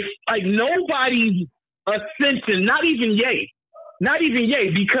street. Like nobody's ascension, not even Ye,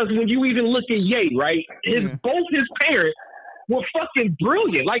 because when you even look at Ye, right, both his parents were fucking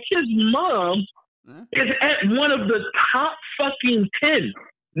brilliant. Like, his mom is at one of the top fucking 10,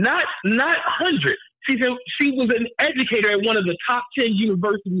 not 100. She was an educator at one of the top 10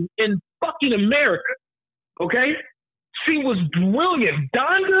 universities in fucking America. Okay? She was brilliant.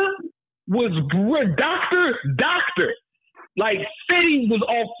 Donda was doctor. Like, Fitty was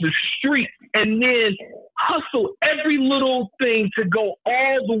off the street and then hustled every little thing to go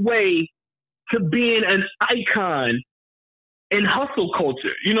all the way to being an icon in hustle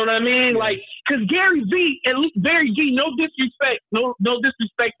culture. You know what I mean? Like, because Gary Vee, no disrespect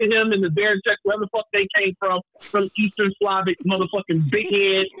to him and the Darren Check, wherever the fuck they came from Eastern Slavic motherfucking big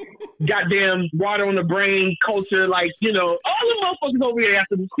head, goddamn water on the brain culture. Like, all the motherfuckers over here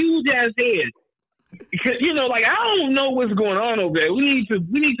after the huge ass heads. Because, like, I don't know what's going on over there. We need to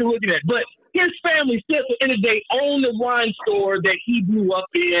look at that. But his family still, at the end of the day, owned the wine store that he grew up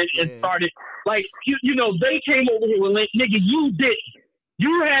in and started. Like, they came over here with, nigga, you didn't.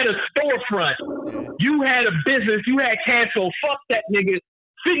 You had a storefront. You had a business. You had cash flow. Fuck that nigga.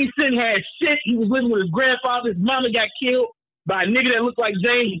 50 Cent had shit. He was living with his grandfather. His mama got killed by a nigga that looked like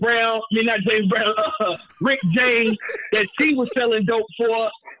James Brown. I mean, not James Brown. Rick James, that she was selling dope for.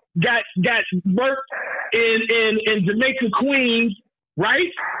 Got murked in Jamaica, Queens, right?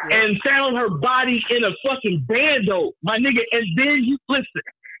 And found her body in a fucking bando, my nigga. And then you listen.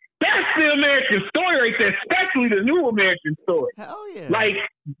 That's the American story right there, especially the new American story. Hell yeah. Like,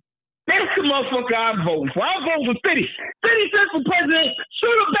 that's the motherfucker I'm voting for. I'm voting for Fitty. Fitty says for president,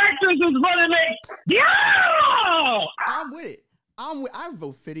 shoot him back to his running mate. Yeah! I'm with it. I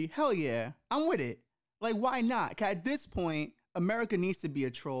vote Fitty. Hell yeah. I'm with it. Like, why not? 'Cause at this point, America needs to be a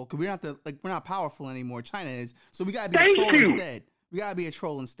troll because we're not powerful anymore. China is, so we gotta be a troll instead. We gotta be a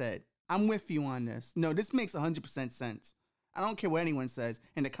troll instead. I'm with you on this. No, this makes 100% sense. I don't care what anyone says.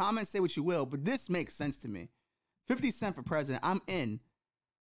 In the comments, say what you will, but this makes sense to me. 50 Cent for president. I'm in.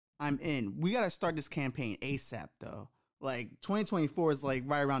 We gotta start this campaign ASAP though. Like 2024 is like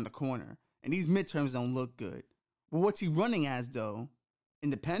right around the corner, and these midterms don't look good. Well, what's he running as though?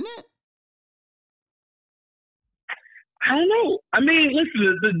 Independent? I don't know. I mean,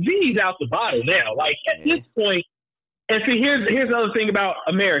 listen, the genie's out the bottle now. Like at this point, and see, here's the other thing about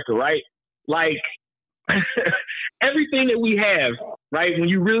America, right? Like everything that we have, right? When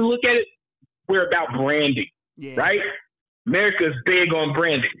you really look at it, we're about branding, right? America's big on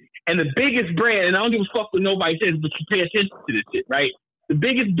branding. And the biggest brand, and I don't give a fuck what nobody says, but you pay attention to this shit, right? The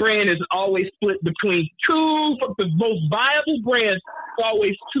biggest brand is always split between two. The most viable brands are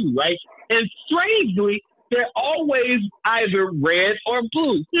always two, right? And strangely, they're always either red or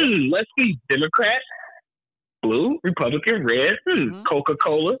blue. Let's see. Democrat, blue. Republican, red.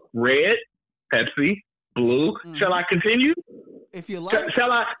 Coca-Cola, red. Pepsi, blue. Shall I continue? If you like.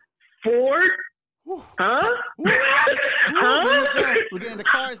 Shall I? Ford? Huh? Huh? We're getting the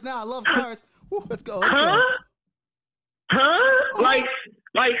cars now. I love cars. Let's go. Like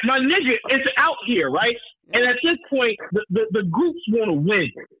my nigga, it's out here, right? And at this point, the groups want to win,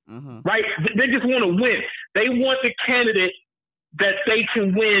 right? They just want to win. They want the candidate that they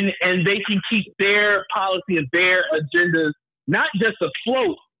can win and they can keep their policy and their agendas not just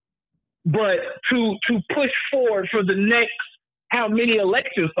afloat, but to push forward for the next how many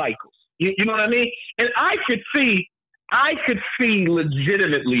election cycles. You know what I mean? And I could see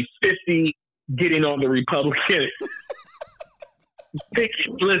legitimately 50 getting on the Republican ticket.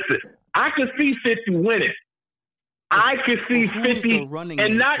 Listen, I could see 50 winning. I could see 50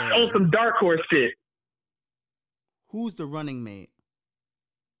 and not on some dark horse shit. Who's the running mate?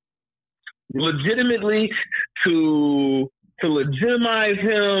 Legitimately to legitimize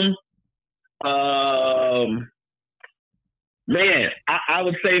him, man, I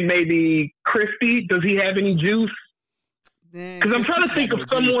would say maybe Christie. Does he have any juice? Because I'm trying to think of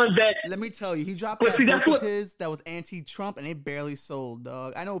someone that. Let me tell you, he dropped that book of his that was anti-Trump, and it barely sold,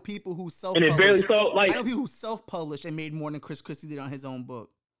 dog. I know people who self-published. And it barely sold. Like, I know people who self-published and made more than Chris Christie did on his own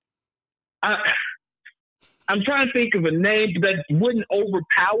book. I'm trying to think of a name that wouldn't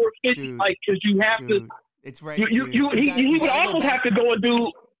overpower it, like because you have to. It's right. He would almost have to go and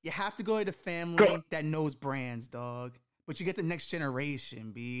do. You have to go to the family that knows brands, dog. But you get the next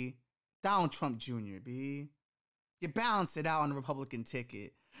generation, B. Donald Trump Jr., B. You balance it out on the Republican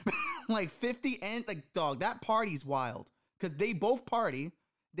ticket. Like 50 and, like, dog, that party's wild. Because they both party.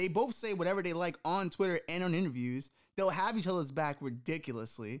 They both say whatever they like on Twitter and on interviews. They'll have each other's back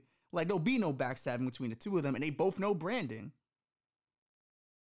ridiculously. Like, there'll be no backstabbing between the two of them. And they both know branding.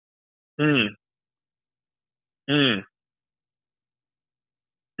 And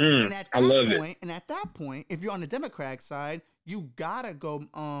at that point, if you're on the Democratic side, you gotta go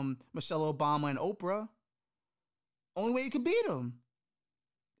Michelle Obama and Oprah. Only way you can beat them.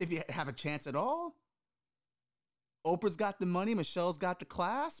 If you have a chance at all. Oprah's got the money, Michelle's got the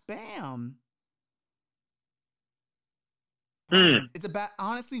class. Bam. It's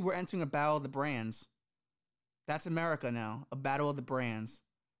honestly, we're entering a battle of the brands. That's America now. A battle of the brands.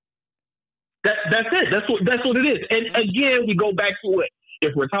 That's it. That's what it is. And again, we go back to it.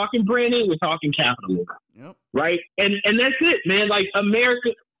 If we're talking branding, we're talking capitalism. Yep. Right? And that's it, man. Like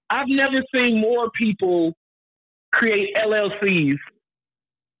America, I've never seen more people create LLCs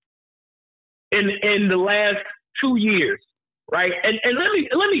in the last 2 years. Right? And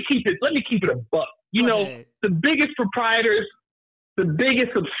let me keep it a buck. You know, the biggest proprietors, the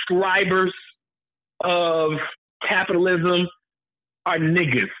biggest subscribers of capitalism are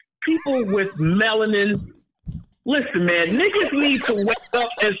niggas. People with melanin. Listen, man, niggas need to wake up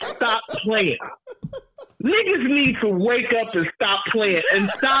and stop playing. Niggas need to wake up and stop playing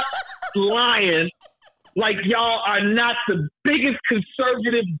and stop lying like y'all are not the biggest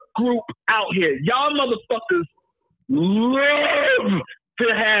conservative group out here. Y'all motherfuckers love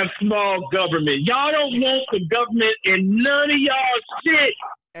to have small government. Y'all don't want the government in none of y'all shit.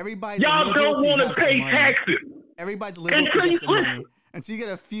 Y'all don't want to pay taxes. Everybody's living with money. Until you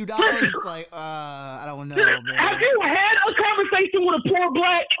get a few dollars, it's like, I don't know, man. Have you had a conversation with a poor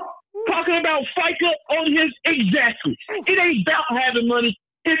black talking about FICA on his exactly? It ain't about having money.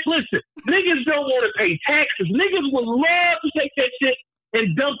 Listen, niggas don't want to pay taxes. Niggas would love to take that shit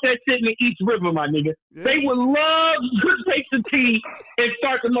and dump that shit in the East River, my nigga. Yeah. They would love to take the tea and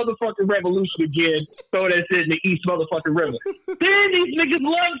start the motherfucking revolution again, throw that shit in the East motherfucking River. Then these niggas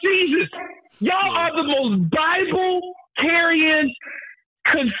love Jesus. Y'all are the most Bible-carrying,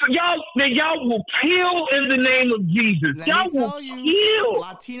 Cause y'all will kill in the name of Jesus. Let y'all me will tell you, kill.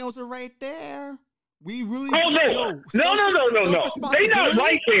 Latinos are right there. We really. Oh no! No! They not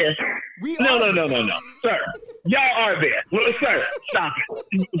right there. We no, are sir. Y'all are there, well, sir. Stop.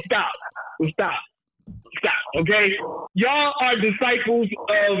 Okay, y'all are disciples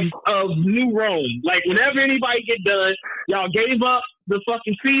of New Rome. Like whenever anybody get done, y'all gave up the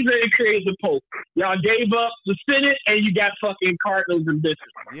fucking Caesar and created the Pope. Y'all gave up the Senate and you got fucking cardinals and bishops.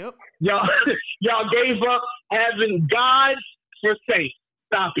 Yep. Y'all gave up having gods for saints.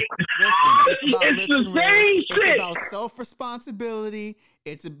 Stop it. Listen, it's the same shit. It's about self-responsibility.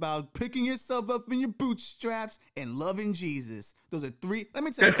 It's about picking yourself up in your bootstraps and loving Jesus. Those are three. Let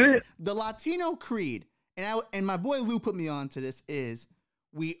me tell you something. The Latino creed, and my boy Lou put me on to this, is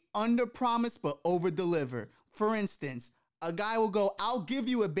we under-promise but over-deliver. For instance, a guy will go, I'll give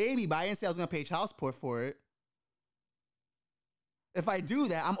you a baby, but I didn't say I was going to pay child support for it. If I do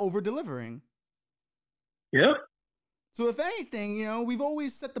that, I'm over-delivering. Yep. So if anything, we've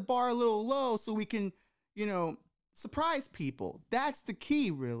always set the bar a little low so we can, surprise people. That's the key,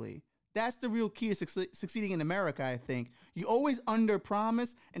 really. That's the real key to succeeding in America, I think. You always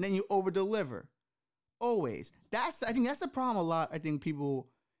under-promise and then you over-deliver. Always. I think that's the problem a lot, I think, people,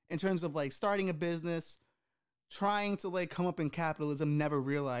 in terms of, like, starting a business, trying to, like, come up in capitalism, never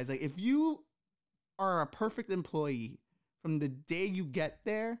realize. Like, if you are a perfect employee from the day you get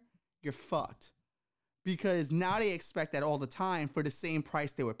there, you're fucked. Because now they expect that all the time for the same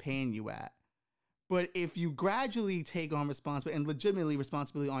price they were paying you at. But if you gradually take on responsibility and legitimately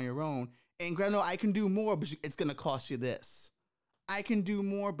responsibility on your own, and no, I can do more, but it's going to cost you this. I can do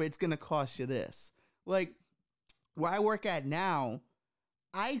more, but it's going to cost you this. Like, where I work at now,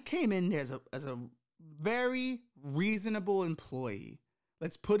 I came in there as a very reasonable employee.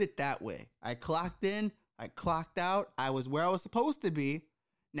 Let's put it that way. I clocked in, I clocked out, I was where I was supposed to be.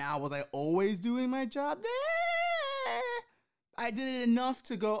 Now, was I always doing my job? I did it enough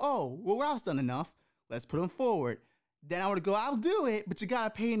to go, we're else done enough. Let's put them forward. Then I would go, I'll do it, but you got to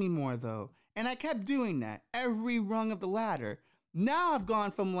pay me more, though. And I kept doing that every rung of the ladder. Now I've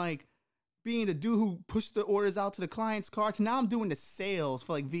gone from, like, being the dude who pushed the orders out to the client's car to now I'm doing the sales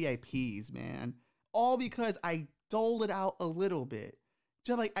for, like, VIPs, man. All because I doled it out a little bit.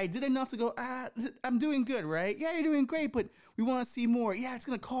 Just like I did enough to go, I'm doing good, right? Yeah, you're doing great, but we want to see more. Yeah, it's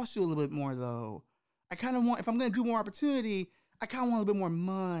going to cost you a little bit more, though. I kind of want, if I'm going to do more opportunity, I kind of want a little bit more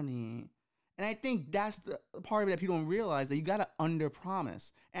money. And I think that's the part of it that people don't realize, that you got to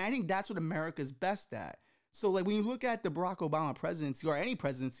under-promise. And I think that's what America's best at. So, like, when you look at the Barack Obama presidency, or any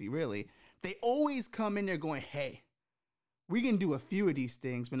presidency, really, they always come in there going, hey, we can do a few of these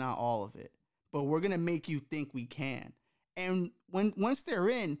things, but not all of it. But we're going to make you think we can. And once they're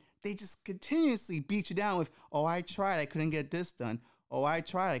in, they just continuously beat you down with, I tried, I couldn't get this done. I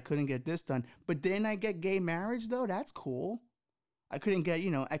tried, I couldn't get this done. But didn't I get gay marriage, though? That's cool. I couldn't get,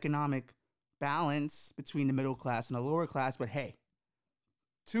 economic balance between the middle class and the lower class. But hey,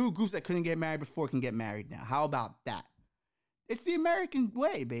 two groups that couldn't get married before can get married now. How about that? It's the American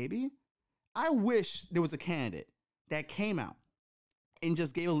way, baby. I wish there was a candidate that came out and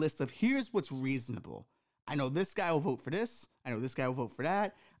just gave a list of, here's what's reasonable. I know this guy will vote for this. I know this guy will vote for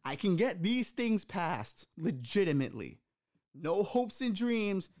that. I can get these things passed legitimately. No hopes and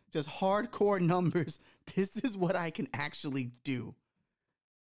dreams, just hardcore numbers. This is what I can actually do.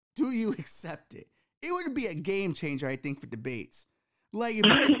 Do you accept it? It would be a game changer, I think, for debates. Like,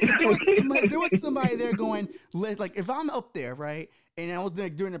 if there was somebody there going, like, if I'm up there, right, and I was there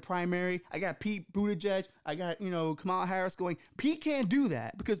during the primary, I got Pete Buttigieg, I got, Kamala Harris going, Pete can't do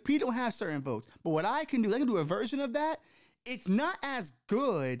that because Pete don't have certain votes. But what I can do a version of that. It's not as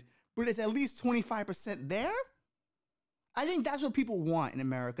good, but it's at least 25% there. I think that's what people want in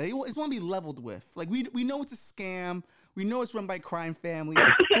America. They just want to be leveled with. Like, we know it's a scam. We know it's run by crime families.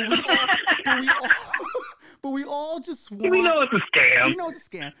 But we all just want... We know it's a scam. We know it's a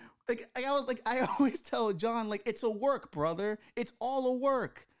scam. I always tell John, like, it's a work, brother. It's all a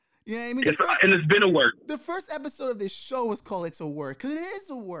work. You know what I mean? And it's been a work. The first episode of this show was called It's a Work, because it is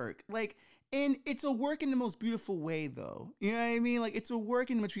a work. Like, and it's a work in the most beautiful way, though. You know what I mean? Like, it's a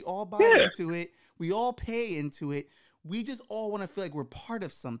work in which we all buy into it. We all pay into it. We just all want to feel like we're part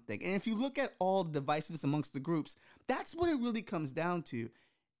of something. And if you look at all the divisiveness amongst the groups, that's what it really comes down to.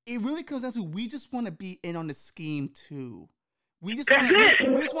 It really comes down to we just want to be in on the scheme, too. We just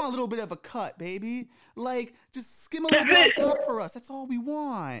want a little bit of a cut, baby. Like, just skim a little bit off top for us. That's all we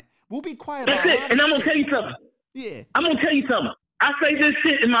want. We'll be quiet about it. And I'm going to tell you something. Yeah. I'm going to tell you something. I say this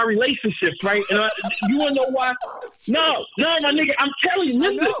shit in my relationships, right? And you want to know why? No, my nigga. I'm telling you,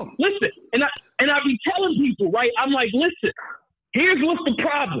 listen. And I be telling people, right? I'm like, listen, Here's what's the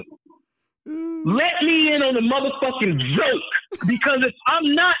problem. Let me in on the motherfucking joke. Because if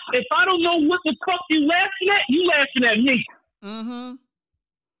I don't know what the fuck you laughing at me. Mm-hmm.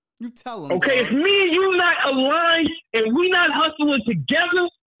 You tell them. Okay, dog. if me and you not aligned and we not hustling together,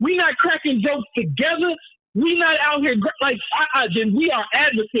 we not cracking jokes together, we not out here then we are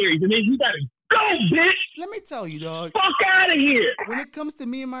adversaries, and then you gotta go, bitch. Let me tell you, dog. Fuck out of here. When it comes to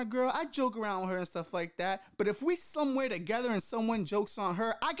me and my girl, I joke around with her and stuff like that. But if we somewhere together and someone jokes on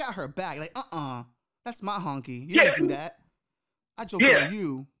her, I got her back. Like, that's my honky. You don't do that. I joke on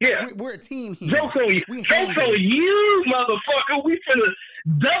you. Yeah. We're a team here. Jokes on you. Jokes on you, motherfucker. We finna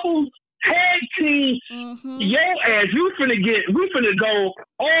double tag team your ass. We finna go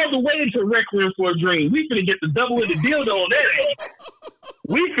all the way to Rec Room for a Dream. We finna get the double-ended dildo on that ass.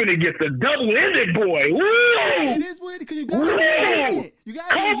 We finna get the double-ended boy. Woo! It is weird because you gotta be a unit. You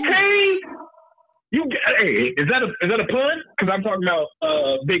gotta be a unit. Hey, is that a pun? Because I'm talking about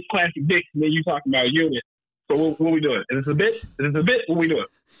big plastic dicks, and then you talking about unit. So what are we doing? Is this a bit? What are we doing?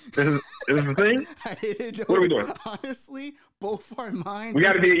 Is this a thing? I didn't know. What are we doing? Honestly, both our minds. We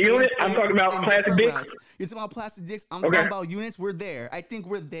got to be a unit. I'm talking about plastic dicks. Routes. You're talking about plastic dicks. I'm talking about units. We're there. I think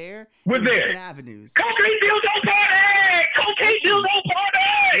we're there. We're there. Different avenues. Cocaine dildo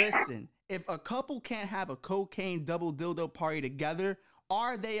party. Listen, if a couple can't have a cocaine double dildo party together,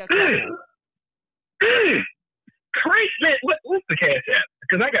 are they a couple? Great, man. What's the cash app?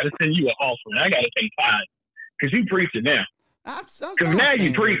 Because I got to send you an offer. I got to take time. Because you preaching now. Because now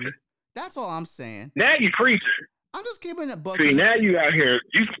you preaching. That's all I'm saying. Now you preaching. I'm just keeping it buckies. See, now you out here.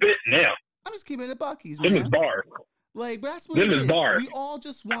 You spitting now. I'm just keeping it buckies, man. Them is bars. Like, but that's what Them it is is. bars. We all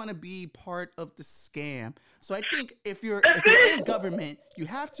just want to be part of the scam. So I think if you're in government, you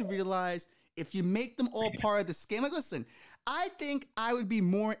have to realize if you make them all part of the scam. Like, listen, I think I would be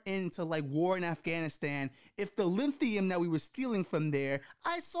more into like war in Afghanistan if the lithium that we were stealing from there,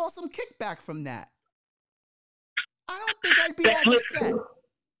 I saw some kickback from that. I don't think I'd be as upset.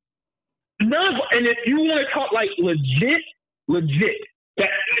 No, and if you want to talk like legit, that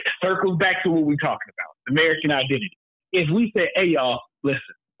circles back to what we're talking about, American identity. If we say, hey, y'all, listen,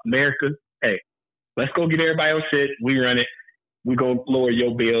 America, hey, let's go get everybody else shit. We run it. We're going to lower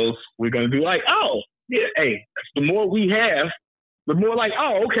your bills. We're going to be like, oh, yeah, hey, the more we have, the more like,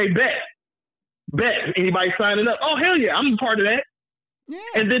 oh, okay, bet. Anybody signing up? Oh, hell yeah, I'm a part of that. Yeah.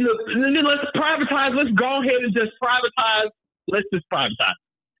 And then let's privatize. Let's go ahead and just privatize. Let's just privatize.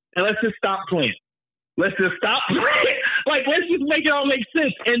 And let's just stop playing. Let's just stop playing. Like, let's just make it all make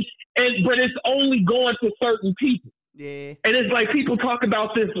sense. But it's only going to certain people. Yeah. And it's like people talk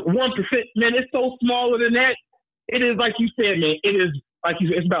about this 1%. Man, it's so smaller than that. It is like you said, man. It is like you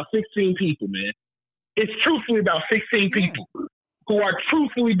said, it's about 16 people, man. It's truthfully about 16 people who are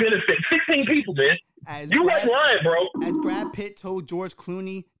truthfully benefiting. 16 people, man. You ain't lying, bro. As Brad Pitt told George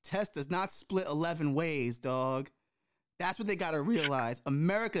Clooney, Tess does not split 11 ways, dog. That's what they got to realize.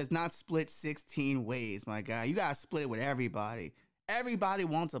 America does not split 16 ways, my guy. You got to split it with everybody. Everybody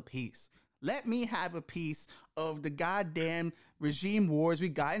wants a piece. Let me have a piece of the goddamn regime wars we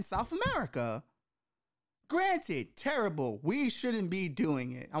got in South America. Granted, terrible. We shouldn't be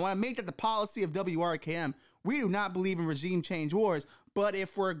doing it. I want to make that the policy of WRKM. We do not believe in regime change wars. But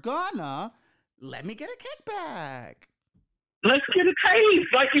if we're gonna, let me get a kickback. Let's get a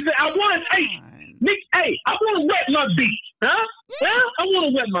taste. Like you said, I want a taste. Nick, hey, I want to wet my beak. Huh? Yeah. I want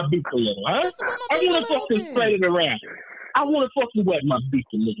to wet my beak a little, huh? I want to fucking spread it around. I want to fucking wet my beak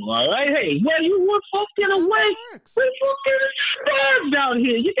a little, all right? Hey, well, you want fucking away? We fucking starved out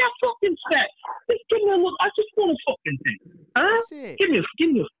here. You got fucking fat. Just give me a look. I just want a fucking taste. Huh? Give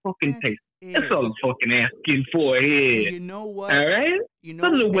me a fucking taste. That's all I'm fucking asking for here. You know what? All right? You know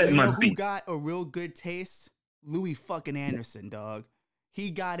who got a real good taste? Louis fucking Anderson, dog.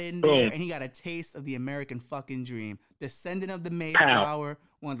 He got in there and he got a taste of the American fucking dream. Descendant of the Mayflower,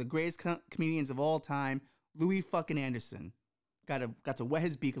 one of the greatest comedians of all time, Louis fucking Anderson. Got to wet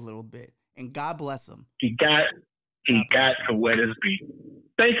his beak a little bit, and God bless him. He got to wet his beak.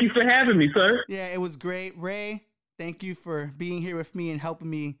 Thank you for having me, sir. Yeah, it was great. Ray, thank you for being here with me and helping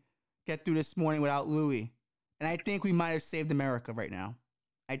me get through this morning without Louis. And I think we might have saved America right now.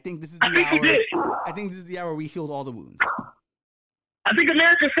 I think this is the hour. I think this is the hour we healed all the wounds. I think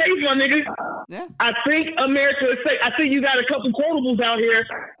America saved, my nigga. Yeah. I think America is safe. I think you got a couple quotables out here.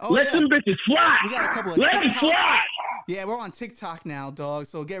 Let them bitches fly. We got a couple of Let them fly. Yeah, we're on TikTok now, dog.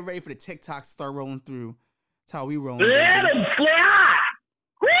 So get ready for the TikToks to start rolling through. That's how we roll. Let them fly.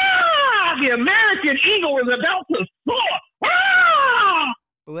 The American eagle is about to soar.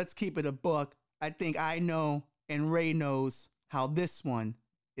 But let's keep it a buck. I think I know and Ray knows how this one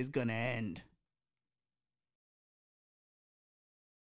is gonna end.